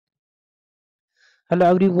Hello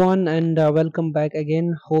everyone and welcome back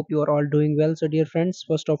again. Hope you are all doing well. So dear friends,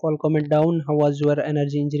 first of all comment down how was your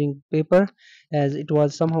energy engineering paper, as it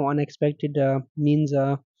was somehow unexpected. Means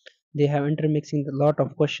they have intermixing a lot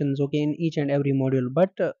of questions, okay, in each and every module,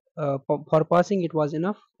 but for passing it was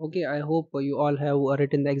enough. Okay, I hope you all have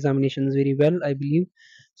written the examinations very well, I believe.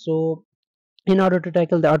 So in order to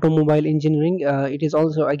tackle the automobile engineering, it is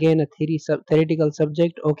also again a theoretical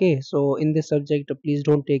subject. Okay, so in this subject, please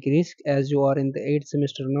don't take risk as you are in the 8th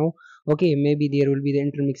semester now. Okay, maybe there will be the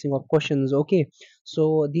intermixing of questions. Okay,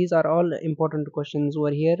 so these are all important questions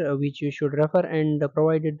over here, which you should refer, and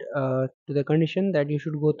provided to the condition that you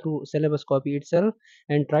should go through syllabus copy itself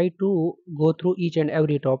and try to go through each and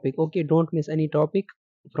every topic. Okay, don't miss any topic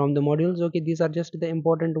from the modules. Okay, these are just the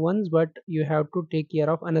important ones, but you have to take care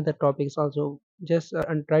of another topics also. Just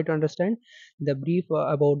and try to understand the brief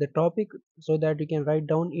about the topic, so that you can write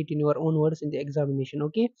down it in your own words in the examination.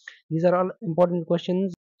 Okay, these are all important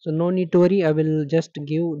questions, so no need to worry. I will just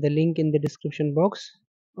give the link in the description box.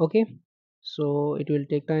 Okay, so it will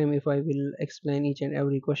take time if I will explain each and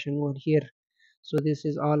every question over here. So this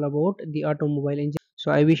is all about the automobile engine. So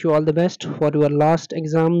I wish you all the best for your last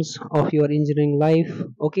exams of your engineering life.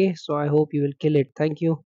 Okay, so I hope you will kill it. Thank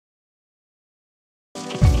you.